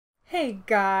Hey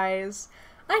guys,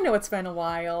 I know it's been a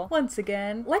while. Once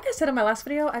again, like I said in my last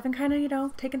video, I've been kind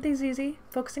of, taking things easy,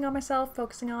 focusing on myself,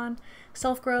 focusing on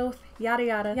self-growth, yada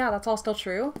yada. Yeah, that's all still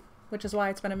true, which is why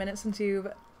it's been a minute since you've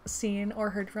seen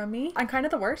or heard from me. I'm kind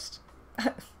of the worst.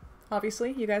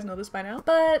 Obviously, you guys know this by now.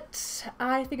 But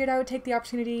I figured I would take the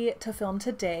opportunity to film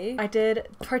today. I did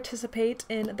participate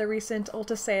in the recent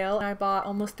Ulta sale. I bought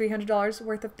almost $300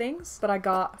 worth of things, but I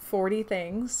got 40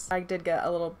 things. I did get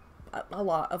a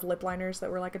lot of lip liners that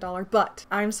were like $1, but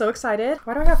I'm so excited.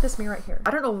 Why do I have this mirror right here?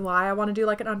 I don't know why I want to do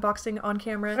like an unboxing on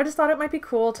camera. I just thought it might be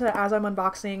cool to, as I'm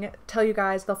unboxing, tell you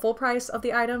guys the full price of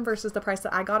the item versus the price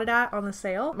that I got it at on the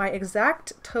sale. My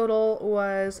exact total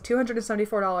was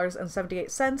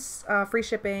 $274.78, free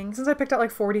shipping. Since I picked out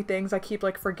like 40 things, I keep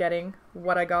like forgetting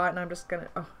what I got, and I'm just gonna,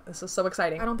 oh, this is so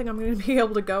exciting. I don't think I'm gonna be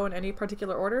able to go in any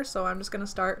particular order, so I'm just gonna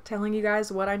start telling you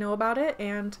guys what I know about it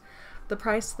and the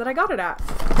price that I got it at.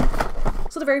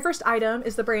 So the very first item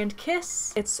is the brand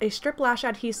Kiss. It's a strip lash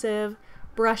adhesive,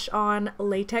 brush on,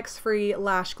 latex-free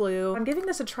lash glue. I'm giving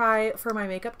this a try for my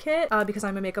makeup kit because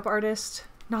I'm a makeup artist.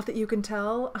 Not that you can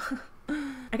tell.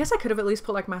 I guess I could have at least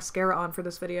put like mascara on for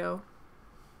this video.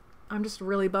 I'm just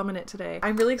really bumming it today.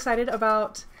 I'm really excited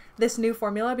about this new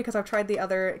formula because I've tried the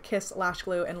other Kiss lash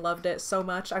glue and loved it so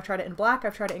much. I've tried it in black,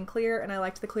 I've tried it in clear, and I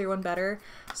liked the clear one better.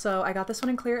 So I got this one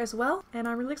in clear as well, and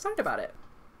I'm really excited about it.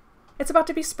 It's about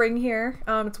to be spring here.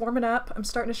 It's warming up. I'm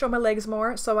starting to show my legs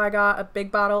more, so I got a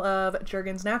big bottle of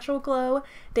Jergens Natural Glow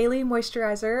Daily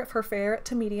Moisturizer for fair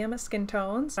to medium skin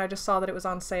tones. I just saw that it was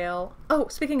on sale. Oh,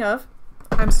 speaking of,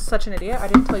 I'm such an idiot. I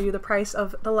didn't tell you the price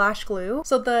of the lash glue.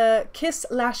 So the Kiss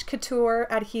Lash Couture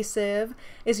adhesive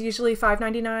is usually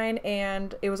 $5.99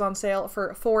 and it was on sale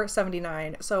for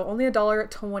 $4.79. So only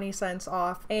 $1.20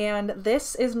 off. And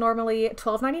this is normally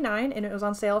 $12.99 and it was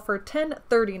on sale for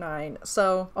 $10.39.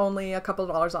 So only a couple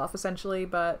of dollars off essentially,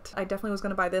 but I definitely was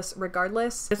gonna buy this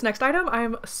regardless. This next item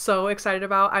I'm so excited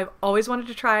about. I've always wanted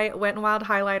to try Wet n Wild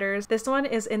highlighters. This one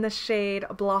is in the shade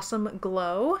Blossom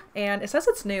Glow and it says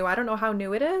it's new. I don't know how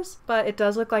new it is, but it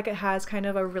does look like it has kind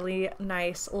of a really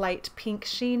nice light pink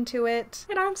sheen to it,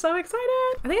 and I'm so excited.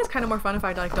 I think it's kind of more fun if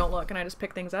I like don't look and I just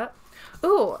pick things up.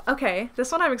 Ooh, okay,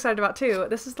 this one I'm excited about too.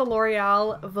 This is the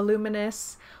L'Oreal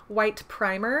Voluminous White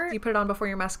Primer. You put it on before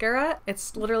your mascara.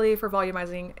 It's literally for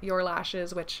volumizing your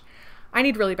lashes, which I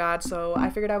need really bad, so I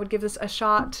figured I would give this a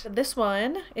shot. This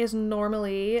one is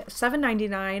normally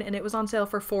 $7.99 and it was on sale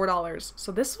for $4.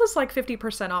 So this was like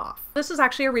 50% off. This is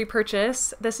actually a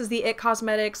repurchase. This is the IT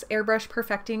Cosmetics Airbrush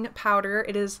Perfecting Powder.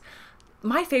 It is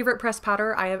my favorite pressed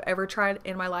powder I have ever tried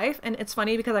in my life, and it's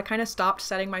funny because I kind of stopped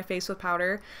setting my face with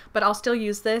powder, but I'll still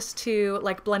use this to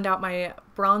like blend out my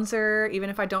bronzer even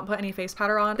if I don't put any face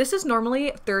powder on. This is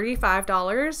normally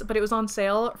 $35, but it was on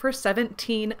sale for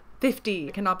 $17.50.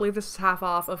 I cannot believe this is half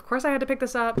off. Of course I had to pick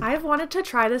this up. I've wanted to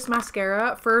try this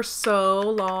mascara for so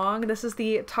long. This is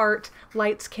the Tarte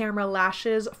Lights Camera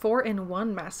Lashes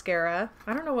 4-in-1 mascara.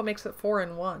 I don't know what makes it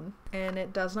 4-in-1, and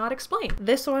it does not explain.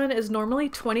 This one is normally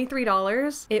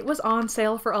 $23. It was on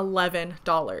sale for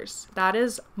 $11. That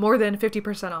is more than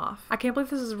 50% off. I can't believe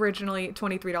this is originally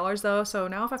 $23 though, so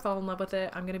now if I fall in love with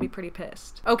it, I'm gonna be pretty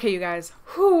pissed. Okay, you guys,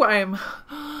 whew, I'm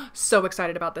so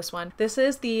excited about this one. This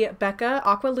is the Becca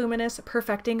Aqua Luminous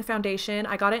Perfecting Foundation.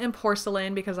 I got it in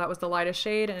porcelain because that was the lightest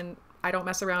shade, and I don't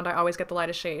mess around, I always get the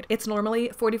lightest shade. It's normally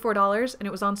 $44 and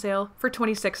it was on sale for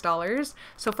 $26.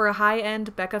 So for a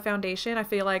high-end Becca foundation, I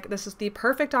feel like this is the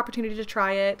perfect opportunity to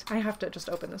try it. I have to just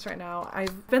open this right now.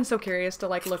 I've been so curious to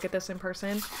like look at this in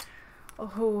person.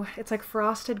 Oh, it's like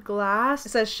frosted glass. It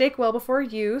says shake well before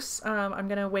use. I'm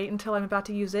gonna wait until I'm about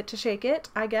to use it to shake it,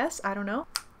 I guess. I don't know.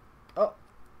 Oh.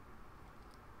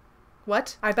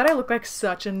 What? I bet I look like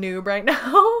such a noob right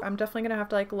now. I'm definitely gonna have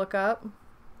to like look up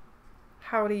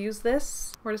how to use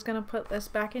this. We're just gonna put this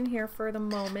back in here for the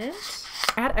moment.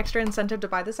 I had extra incentive to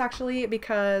buy this actually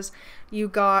because you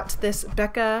got this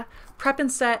Becca Prep and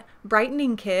Set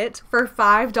Brightening Kit for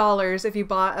 $5 if you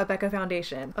bought a Becca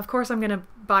foundation. Of course I'm gonna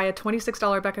buy a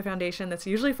 $26 Becca foundation that's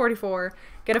usually $44,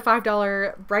 get a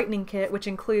 $5 brightening kit which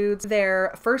includes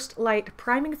their First Light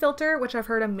priming filter, which I've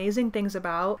heard amazing things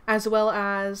about, as well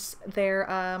as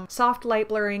their soft light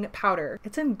blurring powder.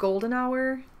 It's in golden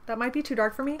hour. That might be too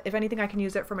dark for me. If anything, I can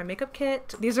use it for my makeup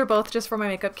kit. These are both just for my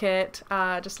makeup kit,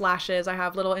 just lashes. I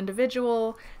have little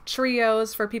individual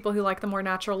trios for people who like the more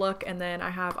natural look, and then I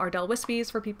have Ardell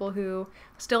Wispies for people who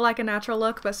still like a natural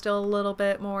look, but still a little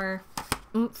bit more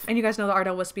oomph. And you guys know the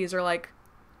Ardell Wispies are like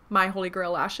my holy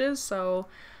grail lashes, so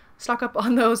stock up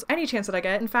on those any chance that I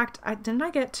get. In fact, didn't I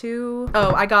get two?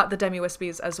 Oh, I got the Demi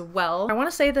Wispies as well. I want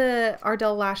to say the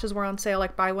Ardell lashes were on sale,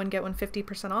 like buy one get one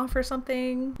 50% off or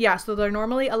something. Yeah, so they're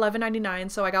normally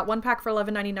 $11.99. So I got one pack for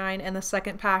 $11.99 and the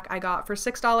second pack I got for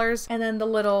 $6. And then the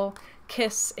little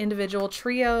Kiss individual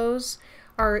trios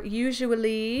are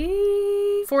usually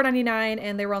 $4.99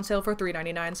 and they were on sale for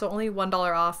 $3.99, so only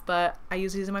 $1 off, but I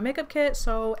use these in my makeup kit,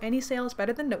 so any sale is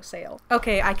better than no sale.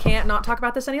 Okay, I can't not talk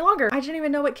about this any longer. I didn't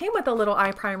even know it came with a little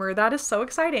eye primer. That is so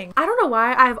exciting. I don't know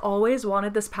why I've always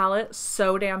wanted this palette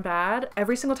so damn bad.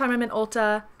 Every single time I'm in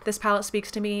Ulta, this palette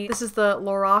speaks to me. This is the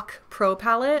Lorac Pro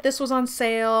palette. This was on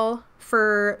sale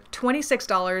for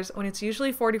 $26 when it's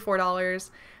usually $44,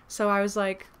 so I was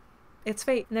like, it's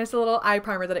fate. And there's the little eye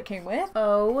primer that it came with.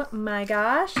 Oh my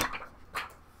gosh.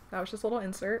 That was just a little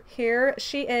insert. Here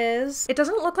she is. It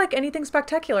doesn't look like anything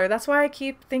spectacular. That's why I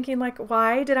keep thinking like,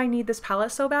 why did I need this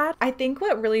palette so bad? I think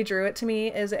what really drew it to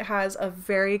me is it has a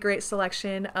very great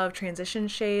selection of transition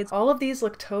shades. All of these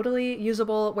look totally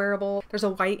usable, wearable. There's a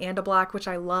white and a black, which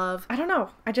I love. I don't know.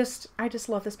 I just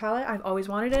love this palette. I've always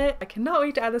wanted it. I cannot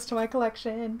wait to add this to my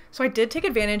collection. So I did take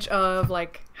advantage of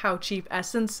like how cheap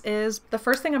Essence is. The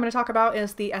first thing I'm going to talk about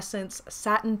is the Essence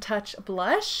Satin Touch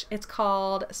blush. It's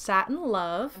called Satin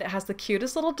Love. It has the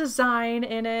cutest little design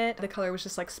in it. The color was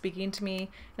just like speaking to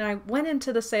me. And I went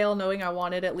into the sale knowing I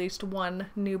wanted at least one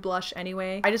new blush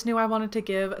anyway. I just knew I wanted to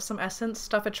give some Essence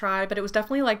stuff a try, but it was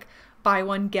definitely like buy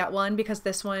one get one because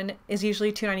this one is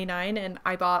usually $2.99 and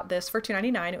I bought this for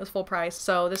 $2.99. It was full price.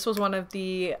 So this was one of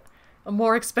the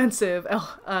more expensive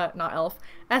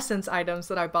Essence items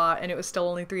that I bought, and it was still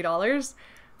only $3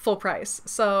 full price.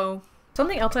 So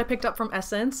something else I picked up from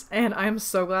Essence, and I'm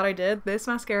so glad I did. This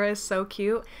mascara is so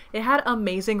cute. It had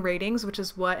amazing ratings, which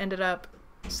is what ended up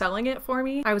selling it for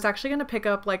me. I was actually going to pick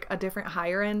up like a different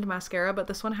higher end mascara, but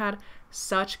this one had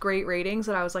such great ratings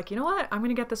that I was like, you know what? I'm going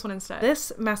to get this one instead.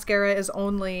 This mascara is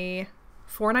only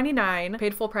 $4.99.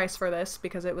 Paid full price for this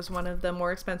because it was one of the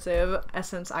more expensive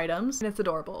Essence items and it's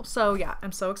adorable. So yeah,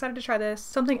 I'm so excited to try this.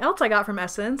 Something else I got from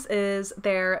Essence is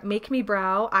their Make Me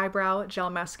Brow Eyebrow Gel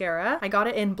Mascara. I got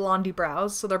it in Blondie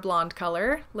Brows, so they're blonde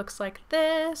color. Looks like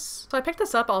this. So I picked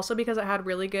this up also because it had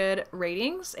really good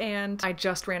ratings and I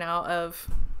just ran out of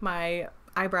my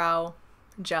eyebrow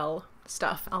gel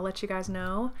stuff. I'll let you guys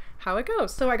know how it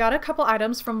goes. So I got a couple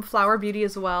items from Flower Beauty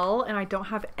as well, and I don't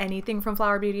have anything from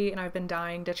Flower Beauty, and I've been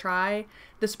dying to try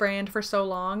this brand for so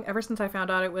long. Ever since I found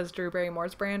out it was Drew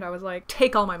Barrymore's brand, I was like,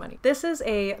 take all my money. This is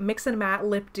a mix and matte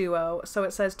lip duo. So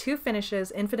it says 2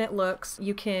 finishes, infinite looks.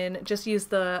 You can just use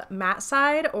the matte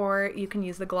side or you can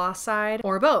use the gloss side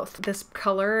or both. This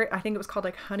color, I think it was called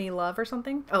like Honey Love or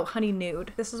something. Oh, Honey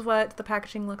Nude. This is what the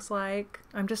packaging looks like.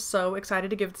 I'm just so excited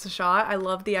to give this a shot. I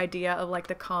love the idea of like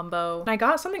the combo. And I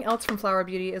got something else from Flower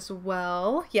Beauty as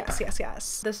well.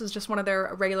 Yes. This is just one of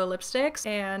their regular lipsticks.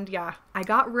 And yeah, I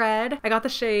got red. I got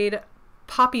the shade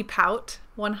Poppy Pout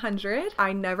 100.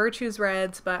 I never choose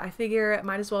reds, but I figure I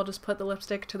might as well just put the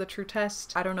lipstick to the true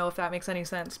test. I don't know if that makes any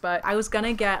sense, but I was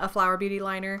gonna get a Flower Beauty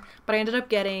liner, but I ended up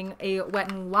getting a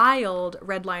Wet n Wild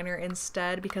red liner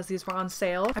instead because these were on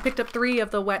sale. I picked up 3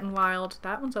 of the Wet n Wild,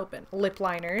 that one's open, lip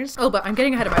liners. Oh, but I'm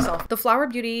getting ahead of myself. The Flower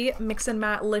Beauty Mix and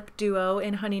Matte Lip Duo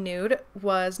in Honey Nude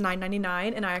was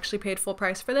 $9.99 and I actually paid full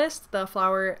price for this. The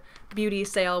Flower Beauty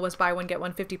sale was buy one get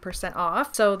one 50%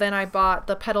 off. So then I bought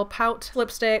the Petal Pout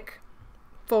lipstick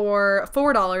for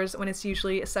 $4 when it's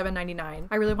usually $7.99.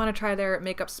 I really want to try their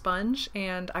makeup sponge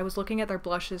and I was looking at their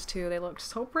blushes too. They looked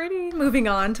so pretty. Moving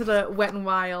on to the Wet n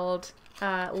Wild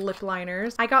lip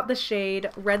liners. I got the shade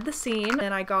Red the Scene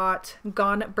and I got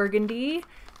Gone Burgundy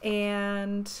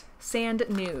and Sand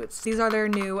Nudes. These are their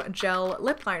new gel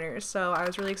lip liners, so I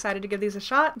was really excited to give these a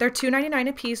shot. They're $2.99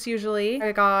 a piece usually.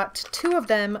 I got 2 of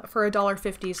them for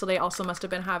 $1.50, so they also must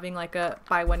have been having like a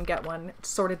buy one get one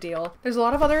sort of deal. There's a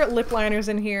lot of other lip liners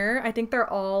in here. I think they're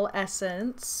all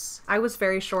Essence. I was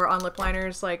very short on lip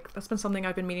liners, like that's been something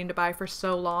I've been meaning to buy for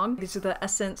so long. These are the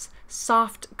Essence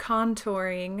Soft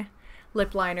Contouring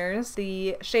lip liners.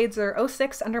 The shades are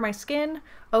 06 Under My Skin,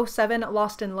 07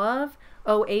 Lost in Love,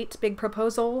 08 Big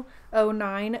Proposal,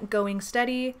 09 Going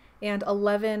Steady, and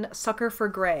 11 Sucker for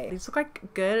Gray. These look like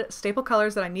good staple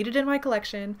colors that I needed in my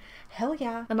collection. Hell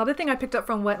yeah. Another thing I picked up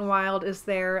from Wet n Wild is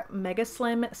their Mega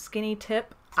Slim Skinny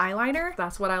Tip eyeliner.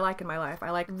 That's what I like in my life. I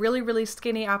like really, really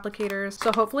skinny applicators.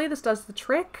 So hopefully this does the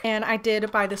trick. And I did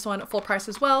buy this one at full price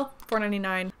as well,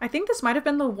 $4.99. I think this might have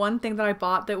been the one thing that I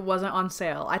bought that wasn't on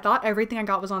sale. I thought everything I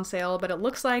got was on sale, but it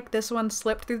looks like this one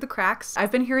slipped through the cracks.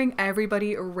 I've been hearing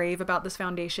everybody rave about this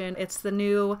foundation. It's the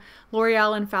new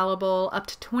L'Oreal Infallible up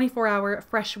to 24-hour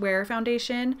fresh wear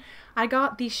foundation. I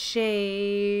got the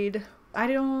shade I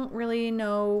don't really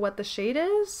know what the shade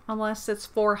is unless it's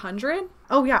 400.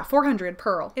 Oh yeah, 400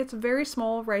 Pearl. It's very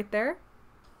small right there,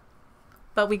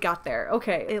 but we got there.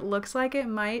 Okay, it looks like it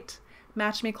might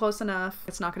match me close enough.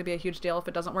 It's not going to be a huge deal if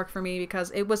it doesn't work for me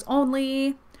because it was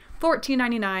only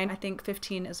 $14.99. I think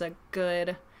 $15 is a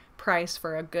good price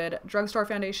for a good drugstore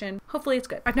foundation. Hopefully it's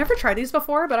good. I've never tried these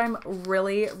before, but I'm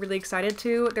really excited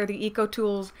to. They're the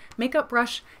EcoTools Makeup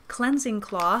Brush Cleansing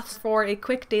Cloths for a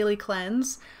quick daily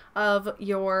cleanse of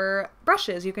your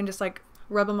brushes. You can just like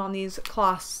rub them on these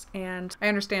cloths, and I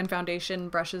understand foundation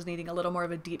brushes needing a little more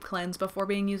of a deep cleanse before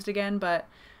being used again, but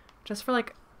just for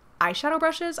like eyeshadow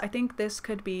brushes, I think this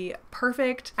could be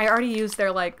perfect. I already used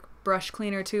their like brush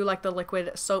cleaner too, like the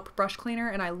liquid soap brush cleaner,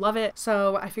 and I love it.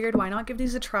 So I figured why not give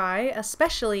these a try,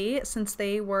 especially since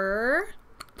they were,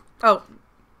 oh,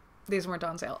 these weren't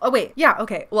on sale. Oh wait, yeah,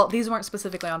 okay. Well, these weren't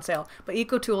specifically on sale, but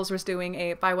EcoTools was doing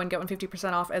a buy one get one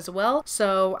 50% off as well.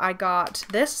 So I got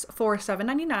this for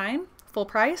 $7.99 full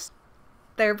price.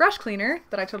 Their brush cleaner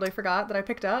that I totally forgot that I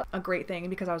picked up, a great thing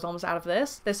because I was almost out of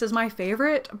this. This is my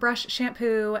favorite brush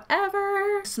shampoo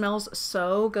ever. It smells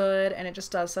so good and it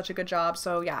just does such a good job.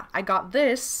 So yeah, I got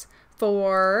this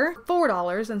for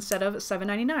 $4 instead of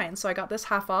 $7.99. So I got this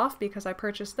half off because I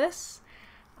purchased this.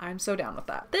 I'm so down with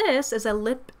that. This is a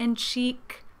lip and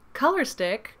cheek color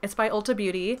stick. It's by Ulta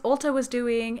Beauty. Ulta was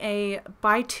doing a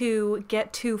buy two,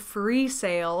 get two free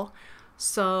sale.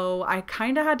 So I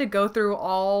kind of had to go through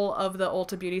all of the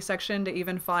Ulta Beauty section to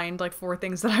even find like 4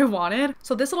 things that I wanted.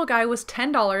 So this little guy was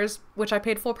 $10, which I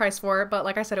paid full price for, but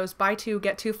like I said, it was buy two,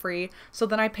 get two free. So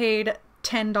then I paid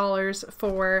 $10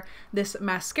 for this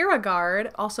mascara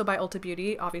guard, also by Ulta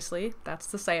Beauty. Obviously, that's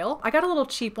the sale. I got a little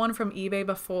cheap one from eBay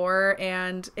before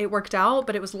and it worked out,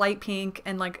 but it was light pink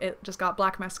and like it just got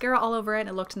black mascara all over it and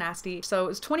it looked nasty. So it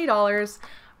was $20,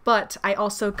 but I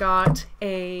also got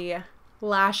a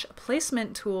lash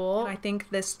placement tool. I think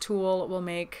this tool will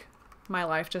make my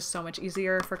life just so much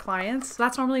easier for clients. So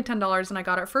that's normally $10 and I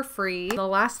got it for free. The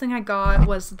last thing I got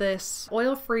was this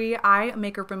oil-free eye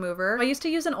makeup remover. I used to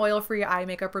use an oil-free eye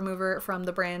makeup remover from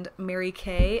the brand Mary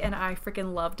Kay and I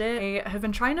freaking loved it. I have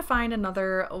been trying to find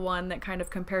another one that kind of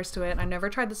compares to it. I never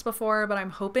tried this before, but I'm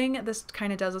hoping this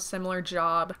kind of does a similar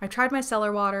job. I tried my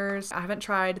Cellar Waters. I haven't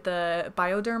tried the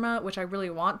Bioderma, which I really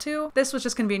want to. This was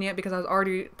just convenient because I was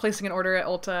already placing an order at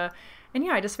Ulta. And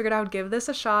yeah, I just figured I would give this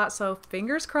a shot, so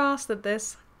fingers crossed that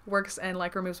this works and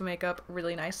like removes my makeup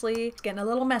really nicely. It's getting a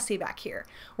little messy back here.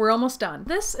 We're almost done.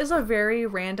 This is a very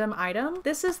random item.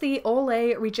 This is the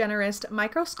Olay Regenerist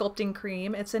Micro Sculpting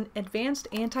Cream. It's an advanced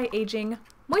anti-aging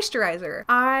moisturizer.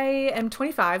 I am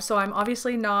 25, so I'm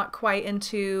obviously not quite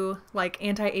into like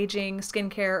anti-aging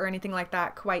skincare or anything like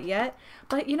that quite yet.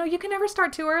 But you know, you can never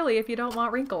start too early if you don't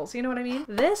want wrinkles, you know what I mean?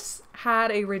 This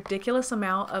had a ridiculous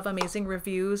amount of amazing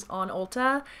reviews on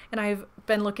Ulta, and I've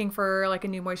been looking for like a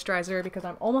new moisturizer because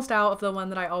I'm almost out of the one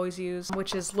that I always use,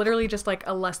 which is literally just like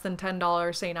a less than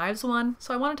 $10 St. Ives one.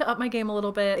 So I wanted to up my game a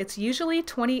little bit. It's usually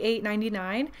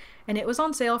 $28.99 and it was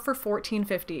on sale for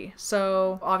 $14.50.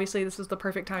 So obviously this is the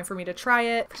perfect time for me to try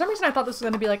it. For some reason I thought this was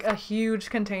going to be like a huge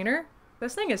container.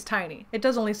 This thing is tiny. It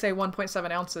does only say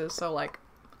 1.7 ounces, so like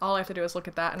all I have to do is look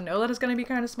at that and know that it's going to be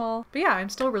kind of small. But yeah, I'm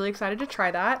still really excited to try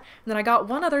that. And then I got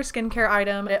one other skincare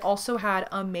item. It also had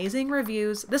amazing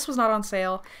reviews. This was not on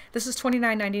sale. This is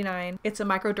 $29.99. It's a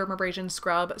microdermabrasion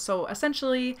scrub. So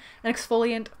essentially an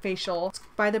exfoliant facial. It's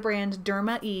by the brand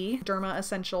Derma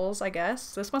Essentials, I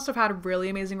guess. This must have had really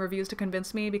amazing reviews to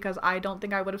convince me because I don't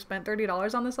think I would have spent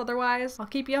 $30 on this otherwise. I'll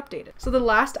keep you updated. So the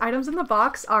last items in the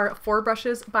box are 4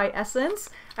 brushes by Essence.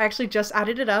 I actually just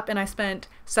added it up and I spent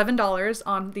 $7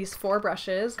 on these 4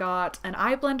 brushes. Got an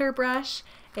eye blender brush,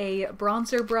 a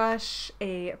bronzer brush,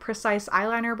 a precise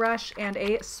eyeliner brush, and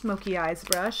a smoky eyes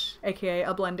brush, aka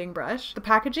a blending brush. The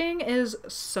packaging is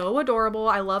so adorable.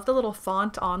 I love the little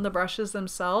font on the brushes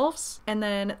themselves, and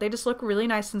then they just look really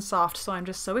nice and soft, so I'm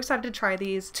just so excited to try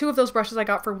these. 2 of those brushes I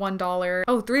got for $1.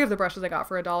 Oh, 3 of the brushes I got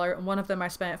for $1, and 1 of them I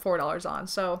spent $4 on,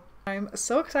 so I'm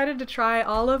so excited to try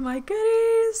all of my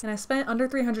goodies. And I spent under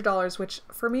 $300, which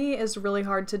for me is really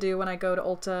hard to do when I go to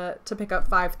Ulta to pick up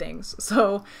 5 things.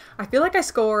 So I feel like I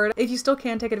scored. If you still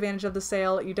can take advantage of the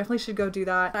sale, you definitely should go do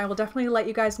that. I will definitely let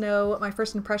you guys know my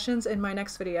first impressions in my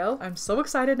next video. I'm so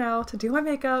excited now to do my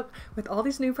makeup with all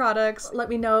these new products. Let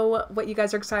me know what you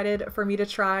guys are excited for me to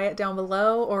try down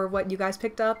below, or what you guys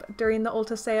picked up during the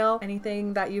Ulta sale.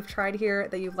 Anything that you've tried here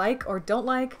that you like or don't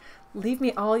like, Leave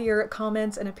me all your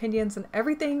comments and opinions and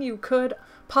everything you could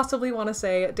possibly want to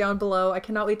say down below. I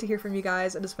cannot wait to hear from you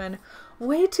guys. It has been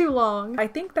way too long. I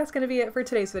think that's going to be it for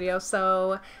today's video.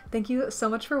 So thank you so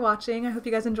much for watching. I hope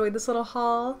you guys enjoyed this little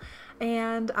haul,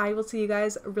 and I will see you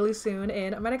guys really soon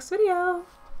in my next video.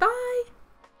 Bye!